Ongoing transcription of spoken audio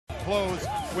close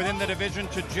within the division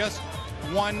to just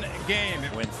one game.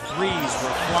 When threes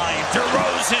were flying,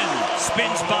 DeRozan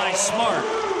spins by Smart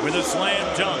with a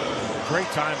slam dunk. Great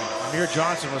timing. Amir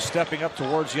Johnson was stepping up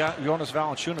towards Jonas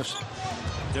Valanciunas.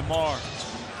 DeMar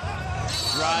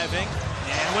driving,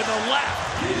 and with a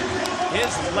left.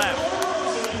 His left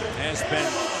has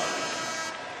been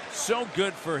so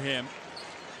good for him.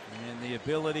 And the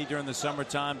ability during the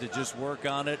summertime to just work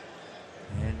on it.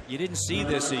 And you didn't see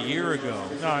this a year ago.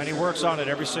 No, and he works on it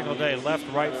every single day. Left,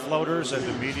 right floaters, and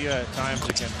the media at times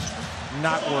it can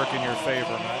not work in your favor,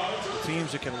 man. The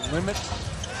teams that can limit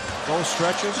those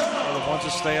stretches are the ones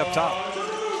that stay up top.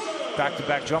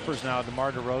 Back-to-back jumpers now,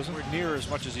 DeMar DeRozan. We're near as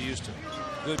much as he used to.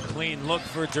 Good clean look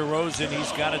for DeRozan.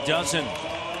 He's got a dozen.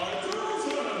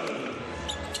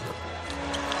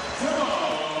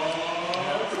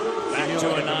 Back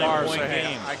to a 9-point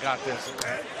game. I got this.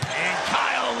 And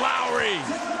Kyle Lowry,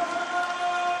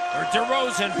 or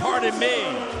DeRozan, pardon me,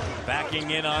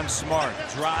 backing in on Smart,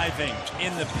 driving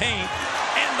in the paint,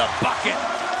 and the bucket.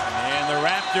 And the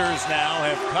Raptors now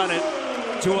have cut it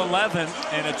to 11,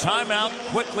 and a timeout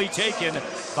quickly taken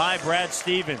by Brad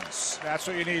Stevens. That's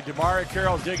what you need. DeMar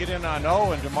Carroll digging in on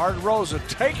O, and DeMar DeRozan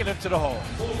taking it to the hole.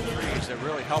 Threes that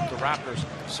really helped the Raptors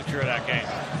secure that game.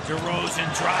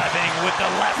 DeRozan driving with the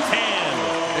left hand.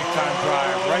 Big time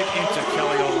drive right into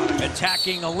Kelly Olynyk.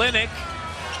 Attacking Olynyk,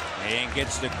 and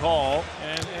gets the call.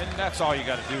 And that's all you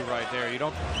got to do right there. You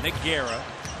don't. Nick Guerra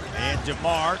and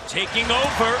DeMar taking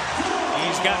over.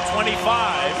 He's got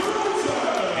 25,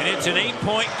 and it's an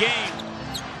 8-point game.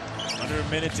 Under a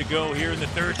minute to go here in the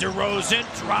third. DeRozan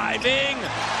driving.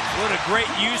 What a great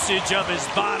usage of his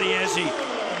body as he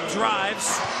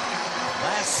drives.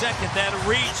 Last second, that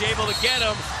reach, able to get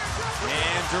him.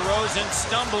 And DeRozan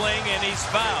stumbling, and he's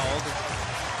fouled.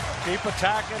 Keep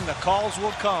attacking. The calls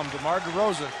will come. DeMar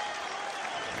DeRozan.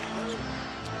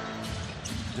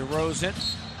 DeRozan.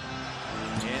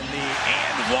 And the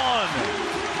and one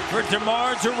for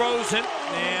DeMar DeRozan.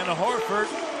 And Horford,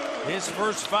 his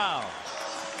first foul.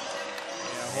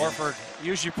 Yeah, Horford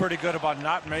usually pretty good about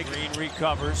not making. Green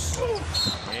recovers.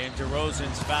 And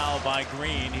DeRozan's fouled by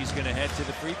Green. He's going to head to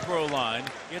the free throw line.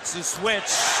 Gets the switch.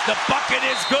 The bucket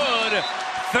is good.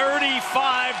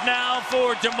 35 now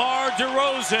for DeMar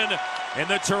DeRozan. And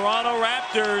the Toronto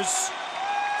Raptors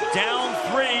down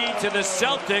 3 to the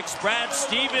Celtics. Brad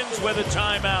Stevens with a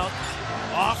timeout.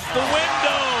 Off the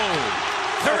window.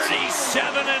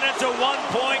 37, and it's a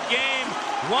 1-point game.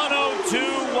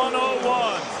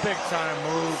 102-101. Big time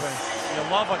move, and you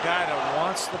love a guy that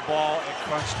wants the ball at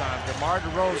crunch time. DeMar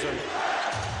DeRozan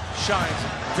shines.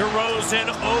 DeRozan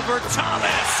over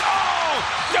Thomas. Oh!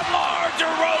 DeMar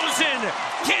DeRozan.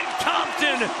 Kid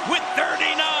Compton with 39.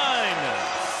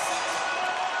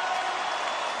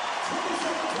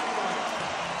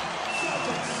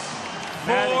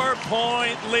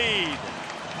 Four-point lead.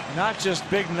 Not just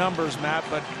big numbers, Matt,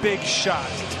 but big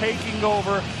shots. Taking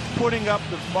over, putting up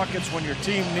the buckets when your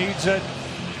team needs it.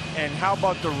 And how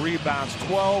about the rebounds?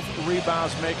 12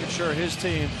 rebounds, making sure his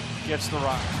team gets the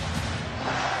rock.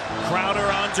 Crowder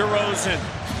on DeRozan.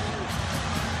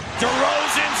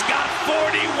 DeRozan's got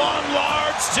 41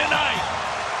 large tonight.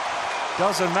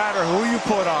 Doesn't matter who you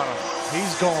put on him.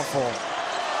 He's going for it.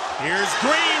 Here's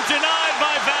Green, denied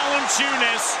by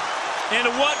Valanciunas. In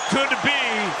what could be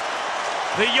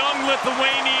the young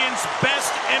Lithuanian's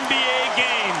best NBA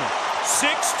game.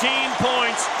 16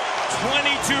 points,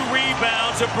 22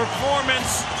 rebounds, a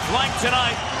performance like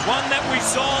tonight, one that we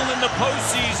saw in the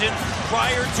postseason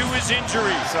prior to his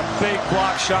injury. Some big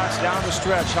block shots down the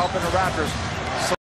stretch, helping the Raptors